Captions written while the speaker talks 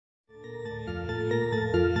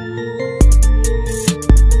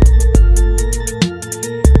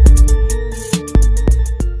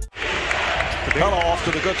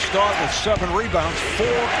start with 7 rebounds, 4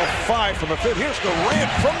 of 5 from the field. Here's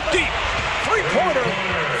Durant from deep. Three-pointer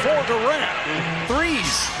for Durant.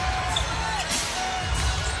 Threes.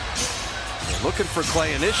 They're looking for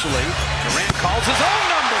Clay initially. Durant calls his own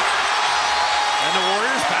number. And the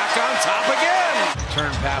Warriors back on top again.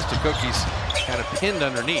 Turn pass to Cookies. Had it pinned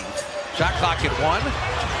underneath. Shot clock at 1.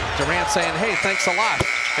 Durant saying, hey, thanks a lot.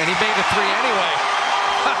 And he made a 3 anyway.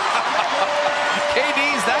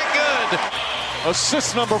 KD's that good.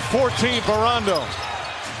 Assist number 14 for Rondo.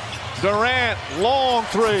 Durant, long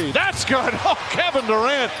 3. That's good. Oh, Kevin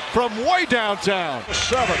Durant from way downtown.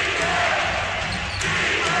 7.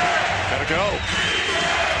 Gotta go.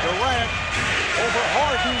 Durant over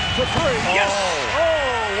Harden for 3. Yes. Oh,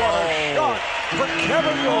 what a shot for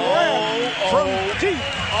Kevin Durant from deep.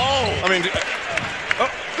 I mean,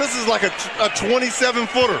 this is like a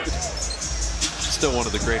 27-footer. Still one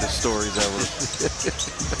of the greatest stories ever.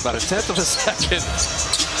 About a tenth of a second.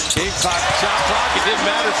 Game clock, shot clock. It didn't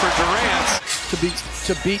matter for Durant.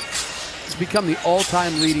 To become the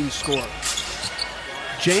all-time leading scorer.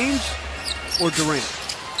 James or Durant?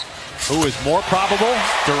 Who is more probable?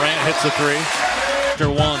 Durant hits the 3. After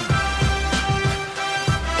 1.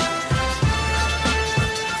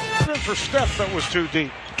 For Steph, that was too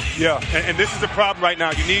deep. Yeah, and this is the problem right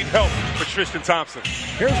now. You need help for Tristan Thompson.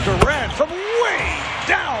 Here's Durant from way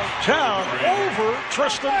downtown over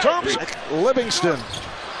Tristan Thompson. Livingston.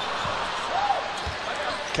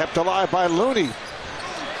 Kept alive by Looney.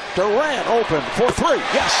 Durant open for 3.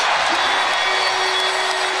 Yes.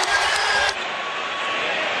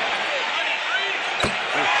 I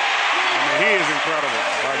mean, he is incredible.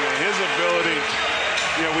 I mean, his ability,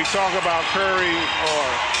 we talk about Curry or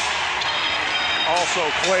also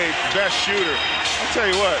Clay, best shooter. I'll tell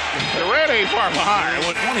you what, Durant ain't far behind.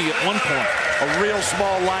 20 at one point. A real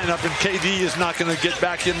small lineup, and KD is not going to get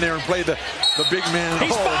back in there and play the big man.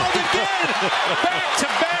 He's fouled again.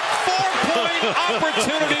 Back-to-back 4-point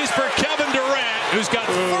opportunities for Kevin Durant, who's got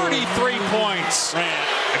 33 points. Durant,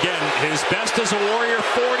 again, his best as a Warrior,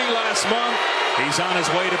 40 last month. He's on his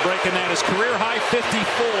way to breaking that, his career high 54.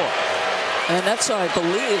 And that's, I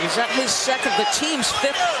believe, is that his second, the team's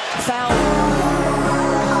 5th foul.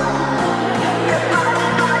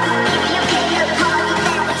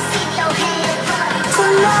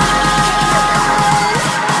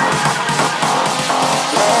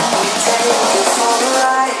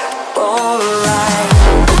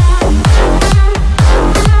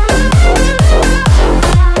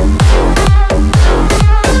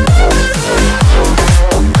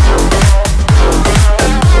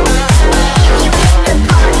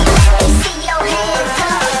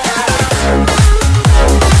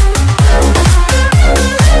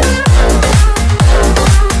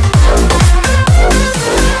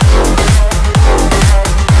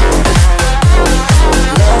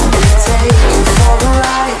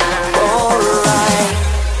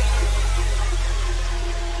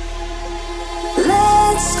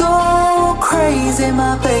 Crazy,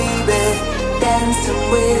 my baby,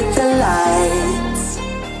 dancing with